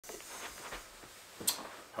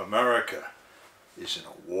America is in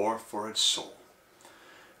a war for its soul.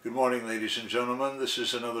 Good morning, ladies and gentlemen. This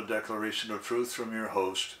is another declaration of truth from your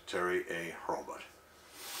host, Terry A. Hurlbut.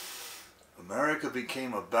 America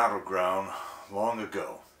became a battleground long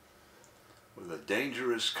ago with a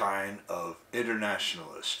dangerous kind of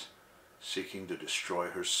internationalist seeking to destroy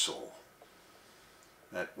her soul.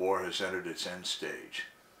 That war has entered its end stage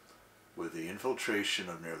with the infiltration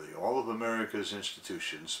of nearly all of America's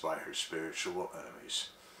institutions by her spiritual enemies.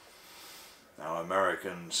 Now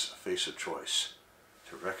Americans face a choice: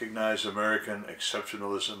 to recognize American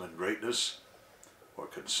exceptionalism and greatness, or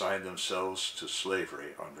consign themselves to slavery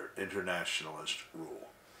under internationalist rule.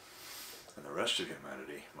 And the rest of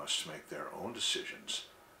humanity must make their own decisions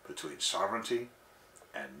between sovereignty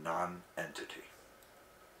and non-entity.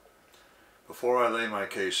 Before I lay my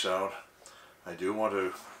case out, I do want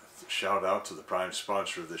to shout out to the prime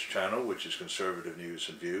sponsor of this channel, which is Conservative News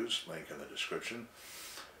and Views, link in the description.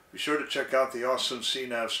 Be sure to check out the awesome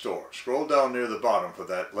CNAV Store. Scroll down near the bottom for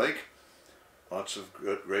that link. Lots of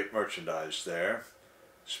great merchandise there,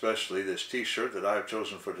 especially this t-shirt that I've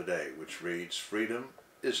chosen for today, which reads, "Freedom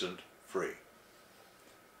isn't free."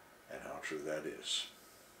 And how true that is.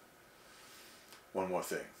 One more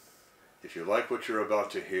thing. If you like what you're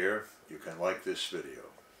about to hear, you can like this video.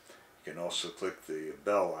 You can also click the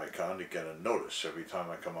bell icon to get a notice every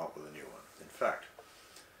time I come out with a new one. In fact,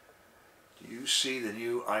 do you see the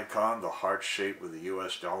new icon, the heart shape with the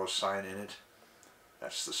US dollar sign in it?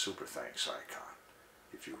 That's the super thanks icon.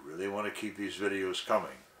 If you really want to keep these videos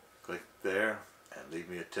coming, click there and leave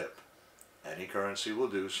me a tip. Any currency will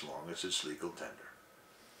do so long as it's legal tender.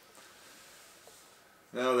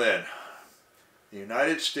 Now then, the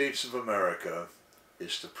United States of America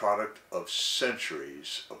is the product of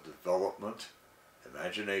centuries of development,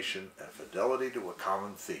 imagination, and fidelity to a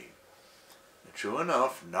common theme. And true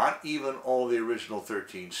enough, not even all the original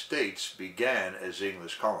 13 states began as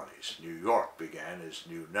English colonies. New York began as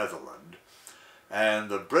New Netherland, and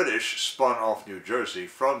the British spun off New Jersey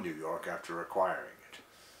from New York after acquiring it.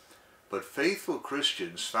 But faithful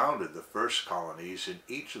Christians founded the first colonies in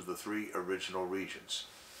each of the 3 original regions.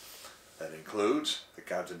 That includes the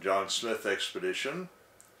Captain John Smith expedition,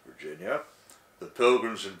 Virginia, the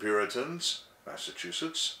Pilgrims and Puritans,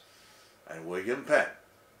 Massachusetts, and William Penn,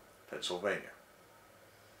 Pennsylvania.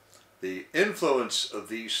 The influence of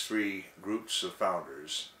these 3 groups of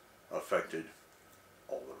founders affected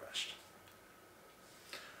all the rest.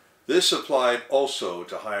 This applied also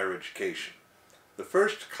to higher education. The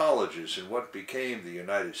first colleges in what became the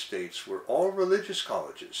United States were all religious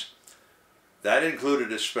colleges. That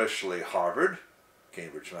included especially Harvard,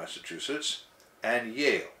 Cambridge, Massachusetts, and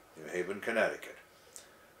Yale, New Haven, Connecticut.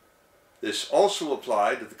 This also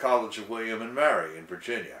applied to the College of William and Mary in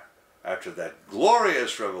Virginia, after that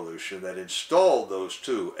glorious revolution that installed those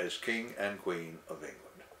 2 as King and Queen of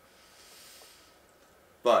England.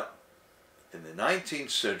 But in the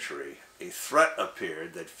 19th century, a threat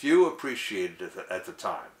appeared that few appreciated at the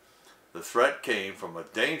time. The threat came from a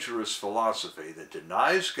dangerous philosophy that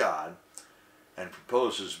denies God and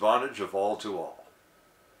proposes bondage of all to all.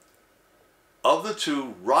 Of the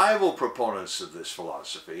 2 rival proponents of this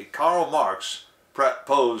philosophy, Karl Marx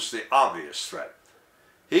posed the obvious threat.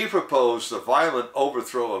 He proposed the violent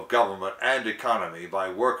overthrow of government and economy by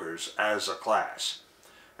workers as a class.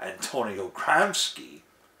 Antonio Gramsci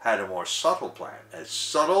had a more subtle plan, as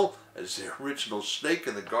subtle as the original snake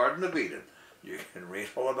in the Garden of Eden. You can read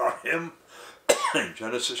all about him in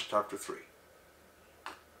Genesis chapter 3.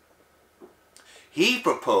 He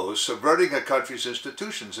proposed subverting a country's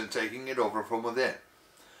institutions and taking it over from within.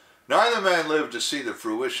 Neither man lived to see the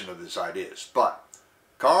fruition of his ideas, but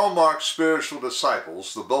Karl Marx's spiritual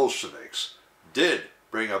disciples, the Bolsheviks, did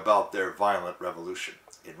bring about their violent revolution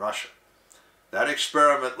in Russia. That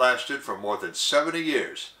experiment lasted for more than 70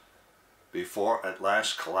 years before at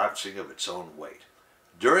last collapsing of its own weight.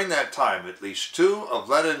 During that time, at least 2 of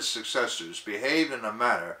Lenin's successors behaved in a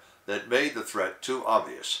manner that made the threat too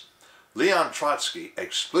obvious. Leon Trotsky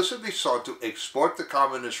explicitly sought to export the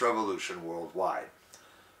communist revolution worldwide,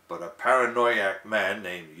 but a paranoiac man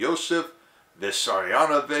named Joseph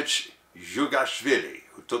Vissarionovich Zhugashvili,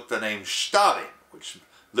 who took the name Stalin, which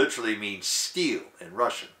literally means steal in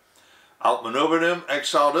Russian, outmaneuvered him,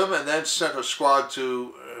 exiled him, and then sent a squad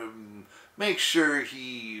to make sure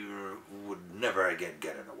he would never again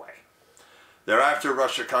get in the way. Thereafter,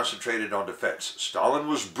 Russia concentrated on defense. Stalin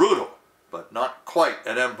was brutal, but not quite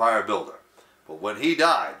an empire builder. But when he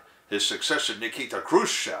died, his successor Nikita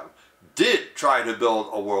Khrushchev did try to build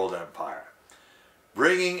a world empire.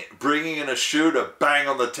 bringing in a shoe to bang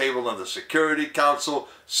on the table in the Security Council,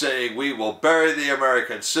 saying we will bury the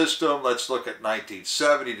American system. Let's look at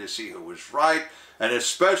 1970 to see who was right, and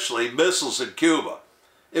especially missiles in Cuba.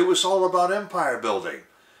 It was all about empire building.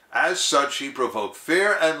 As such, he provoked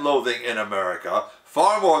fear and loathing in America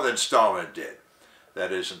far more than Stalin did.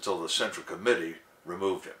 That is, until the Central Committee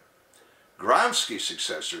removed him. Gramsci's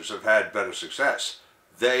successors have had better success.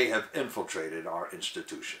 They have infiltrated our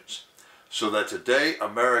institutions, so that today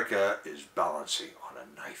America is balancing on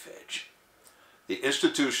a knife edge. The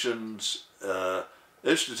institutional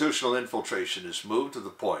infiltration is moved to the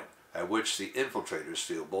point at which the infiltrators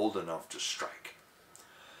feel bold enough to strike.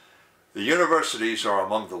 The universities are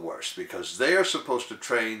among the worst because they are supposed to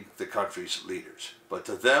train the country's leaders, but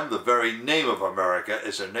to them the very name of America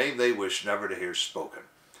is a name they wish never to hear spoken.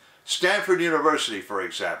 Stanford University, for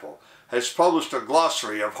example, has published a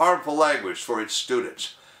glossary of harmful language for its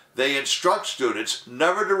students. They instruct students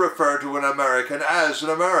never to refer to an American as an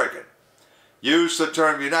American. Use the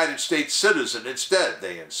term United States citizen instead,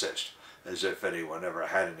 they insist, as if anyone ever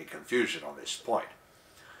had any confusion on this point.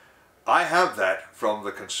 I have that from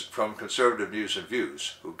Conservative News and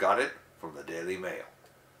Views, who got it from the Daily Mail.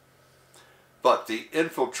 But the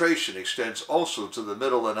infiltration extends also to the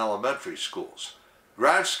middle and elementary schools.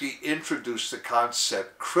 Gramsci introduced the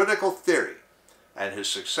concept critical theory, and his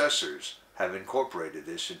successors have incorporated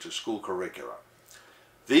this into school curricula.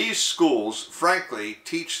 These schools, frankly,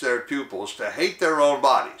 teach their pupils to hate their own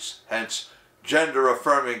bodies, hence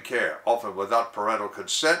gender-affirming care, often without parental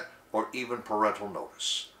consent or even parental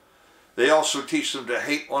notice. They also teach them to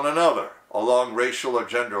hate one another along racial or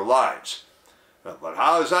gender lines. But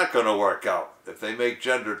how is that going to work out if they make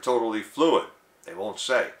gender totally fluid? They won't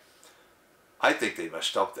say. I think they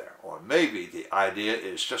messed up there. Or maybe the idea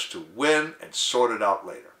is just to win and sort it out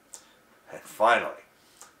later. And finally,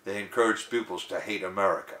 they encourage pupils to hate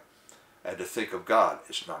America and to think of God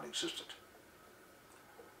as non-existent.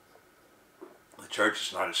 The church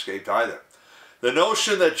has not escaped either. The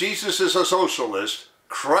notion that Jesus is a socialist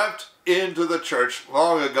crept into the church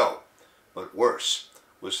long ago. But worse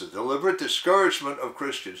was the deliberate discouragement of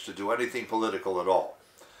Christians to do anything political at all,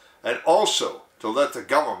 and also to let the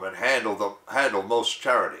government handle most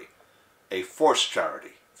charity, a forced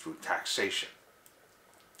charity through taxation.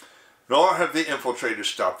 Nor have the infiltrators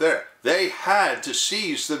stopped there. They had to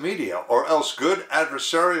seize the media, or else good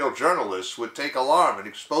adversarial journalists would take alarm and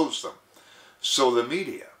expose them. So the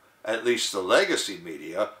media, at least the legacy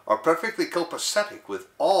media, are perfectly copacetic with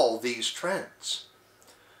all these trends.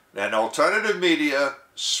 And alternative media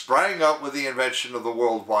sprang up with the invention of the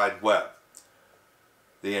World Wide Web.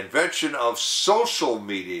 The invention of social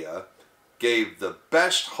media gave the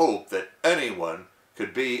best hope that anyone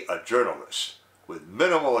could be a journalist with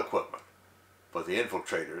minimal equipment. But the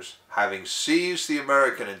infiltrators, having seized the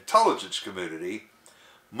American intelligence community,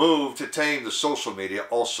 moved to tame the social media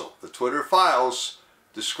also. The Twitter files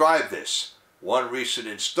describe this, one recent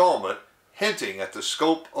installment hinting at the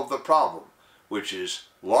scope of the problem, which is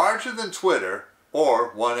larger than Twitter or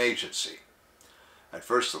one agency. At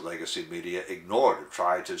first, the legacy media ignored or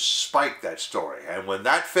tried to spike that story, and when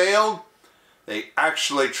that failed, they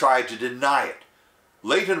actually tried to deny it.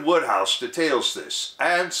 Leighton Woodhouse details this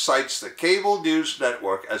and cites the cable news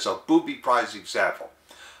network as a booby-prize example.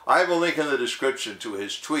 I have a link in the description to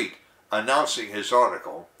his tweet announcing his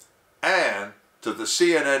article and to the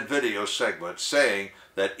CNN video segment saying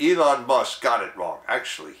that Elon Musk got it wrong.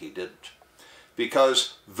 Actually, he didn't.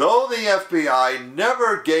 Because though the FBI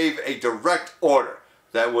never gave a direct order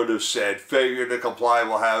that would have said failure to comply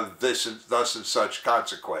will have this and thus and such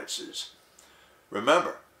consequences,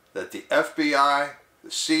 remember that the FBI,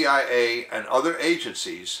 the CIA, and other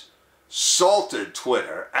agencies salted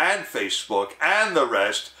Twitter and Facebook and the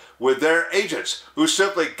rest with their agents who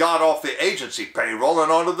simply got off the agency payroll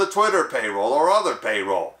and onto the Twitter payroll or other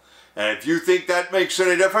payroll. And if you think that makes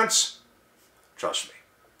any difference, trust me,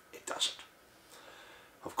 it doesn't.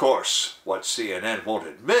 Of course, what CNN won't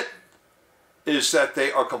admit is that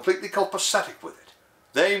they are completely copacetic with it.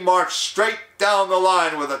 They march straight down the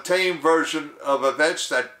line with a tame version of events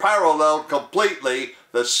that paralleled completely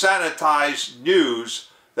the sanitized news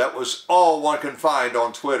that was all one can find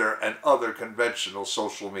on Twitter and other conventional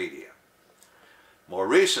social media. More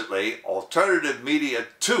recently, alternative media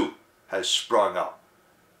too has sprung up,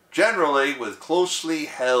 generally with closely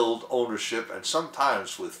held ownership and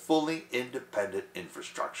sometimes with fully independent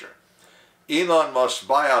infrastructure. Elon Musk's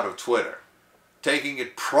buyout of Twitter, taking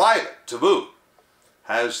it private to boot,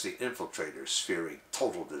 has the infiltrators fearing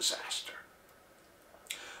total disaster.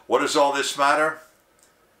 What does all this matter?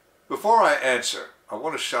 Before I answer, I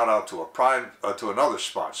want to shout out to another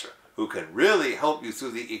sponsor who who can really help you through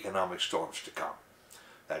the economic storms to come.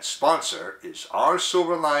 That sponsor is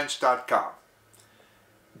oursilverlines.com.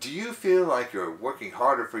 Do you feel like you're working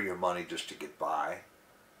harder for your money just to get by?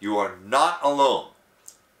 You are not alone.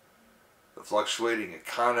 The fluctuating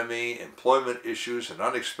economy, employment issues, and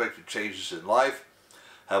unexpected changes in life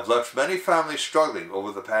have left many families struggling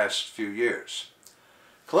over the past few years.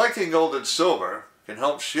 Collecting gold and silver can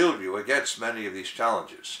help shield you against many of these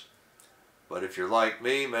challenges. But if you're like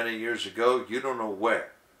me many years ago, you don't know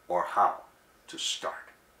where or how to start.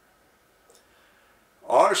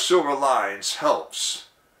 Our Silver Lines helps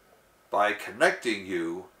by connecting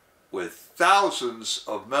you with thousands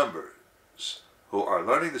of members who are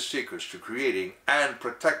learning the secrets to creating and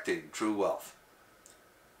protecting true wealth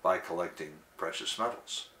by collecting precious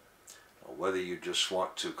metals. Whether you just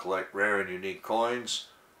want to collect rare and unique coins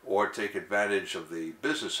or take advantage of the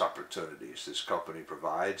business opportunities this company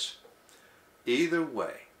provides, either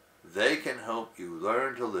way, they can help you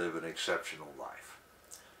learn to live an exceptional life.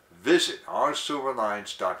 Visit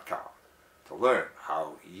oursilverlines.com to learn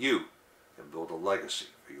how you can build a legacy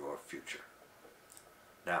for your future.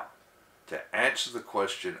 Now, to answer the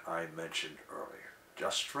question I mentioned earlier,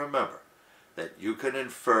 just remember that you can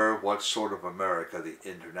infer what sort of America the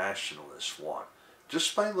internationalists want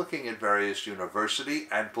just by looking at various university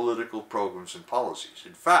and political programs and policies.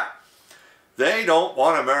 In fact, they don't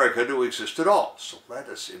want America to exist at all, so let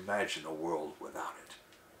us imagine a world without it.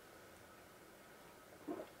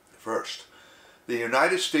 First, the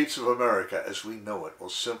United States of America as we know it will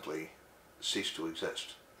simply cease to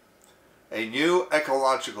exist. A new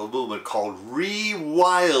ecological movement called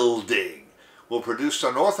rewilding will produce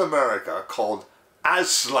a North America called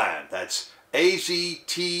Aslan. That's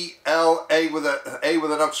A-Z-T-L-A with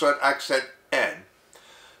an upside accent N.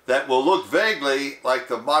 That will look vaguely like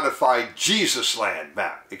the modified Jesus Land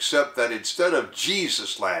map, except that instead of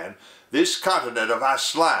Jesus Land, this continent of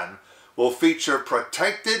Aslan will feature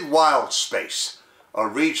protected wild space, a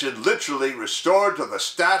region literally restored to the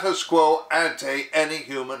status quo ante any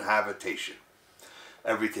human habitation.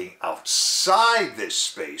 Everything outside this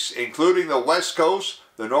space, including the West Coast,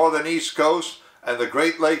 the Northern East Coast, and the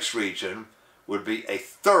Great Lakes region, would be a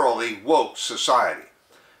thoroughly woke society.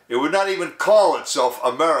 It would not even call itself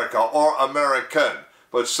America or American,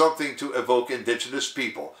 but something to evoke indigenous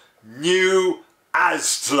people. New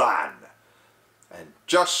Aztlan. And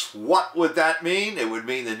just what would that mean? It would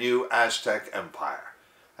mean the new Aztec Empire.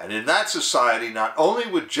 And in that society, not only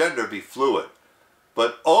would gender be fluid,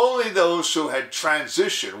 but only those who had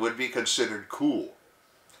transitioned would be considered cool.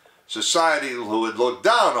 Society who would look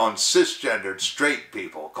down on cisgendered straight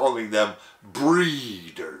people, calling them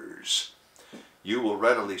breeders. You will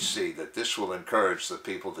readily see that this will encourage the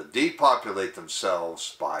people to depopulate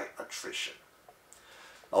themselves by attrition.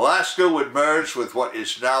 Alaska would merge with what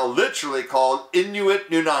is now literally called Inuit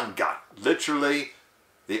Nunangat, literally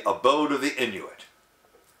the abode of the Inuit.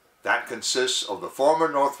 That consists of the former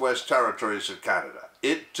Northwest Territories of Canada.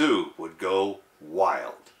 It too would go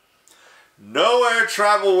wild. No air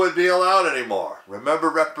travel would be allowed anymore. Remember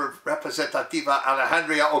Representativa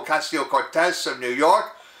Alejandra Ocasio-Cortez of New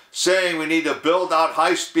York saying we need to build out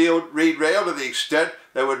high-speed rail to the extent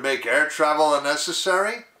that would make air travel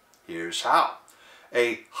unnecessary? Here's how.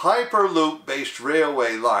 A Hyperloop-based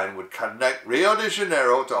railway line would connect Rio de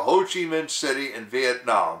Janeiro to Ho Chi Minh City in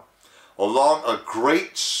Vietnam along a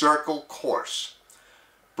Great Circle course.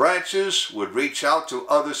 Branches would reach out to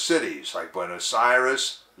other cities like Buenos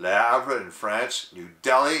Aires, Le Havre in France, New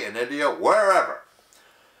Delhi in India, wherever.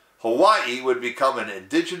 Hawaii would become an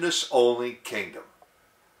indigenous-only kingdom.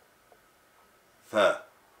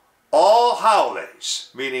 All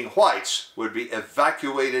haules, meaning whites, would be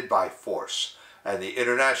evacuated by force, and the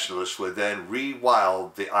internationalists would then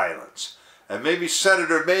rewild the islands. And maybe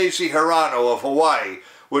Senator Mazie Hirono of Hawaii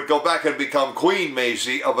would go back and become Queen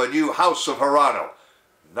Mazie of a new House of Hirono.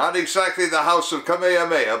 Not exactly the House of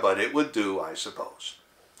Kamehameha, but it would do, I suppose.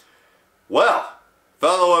 Well,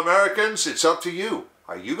 fellow Americans, it's up to you.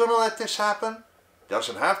 Are you going to let this happen?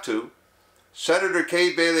 Doesn't have to. Senator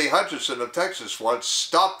Kay Bailey Hutchinson of Texas once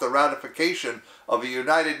stopped the ratification of a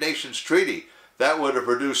United Nations treaty that would have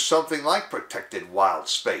produced something like protected wild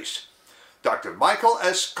space. Dr. Michael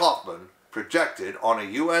S. Coffman projected on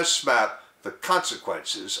a U.S. map the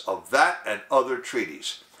consequences of that and other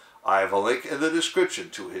treaties. I have a link in the description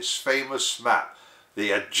to his famous map,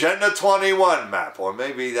 the Agenda 21 map, or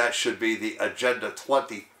maybe that should be the Agenda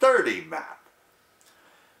 2030 map.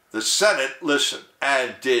 The Senate listened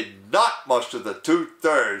and did not muster the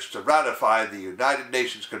 2/3 to ratify the United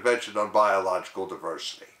Nations Convention on Biological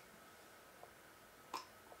Diversity.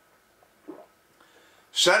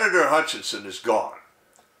 Senator Hutchinson is gone.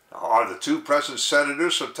 Now, are the two present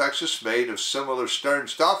senators from Texas made of similar stern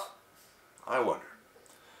stuff? I wonder.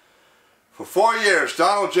 For 4 years,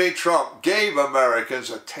 Donald J. Trump gave Americans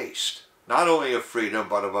a taste, not only of freedom,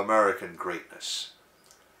 but of American greatness.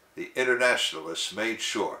 The internationalists made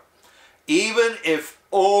sure, even if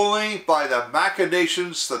only by the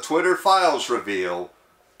machinations the Twitter files reveal,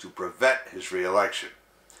 to prevent his re-election.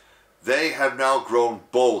 They have now grown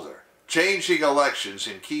bolder, changing elections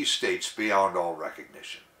in key states beyond all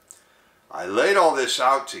recognition. I laid all this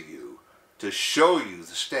out to you to show you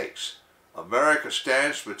the stakes. America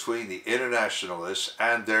stands between the internationalists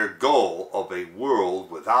and their goal of a world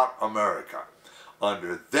without America,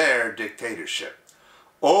 under their dictatorship.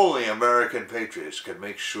 Only American patriots can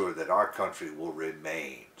make sure that our country will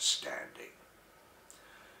remain standing.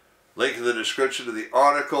 Link in the description to the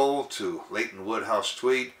article, to Leighton Woodhouse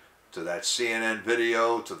tweet, to that CNN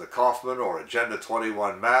video, to the Coffman or Agenda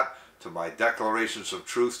 21 map, to my Declarations of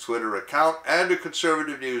Truth Twitter account, and to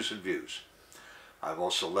Conservative News and Views. I've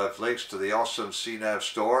also left links to the awesome CNAV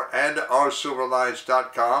Store and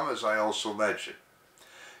oursilverlives.com, as I also mentioned.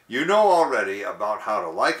 You know already about how to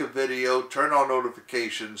like a video, turn on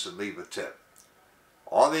notifications, and leave a tip.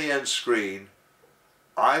 On the end screen,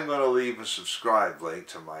 I'm going to leave a subscribe link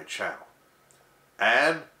to my channel,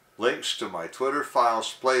 and links to my Twitter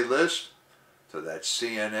Files playlist, to that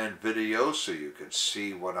CNN video so you can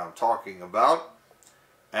see what I'm talking about,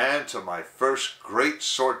 and to my first great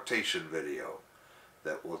sortation video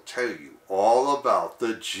that will tell you all about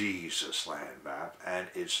the Jesus Land map and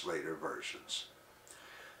its later versions.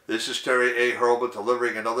 This is Terry A. Hurlbut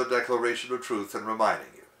delivering another declaration of truth and reminding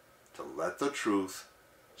you to let the truth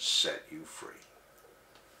set you free.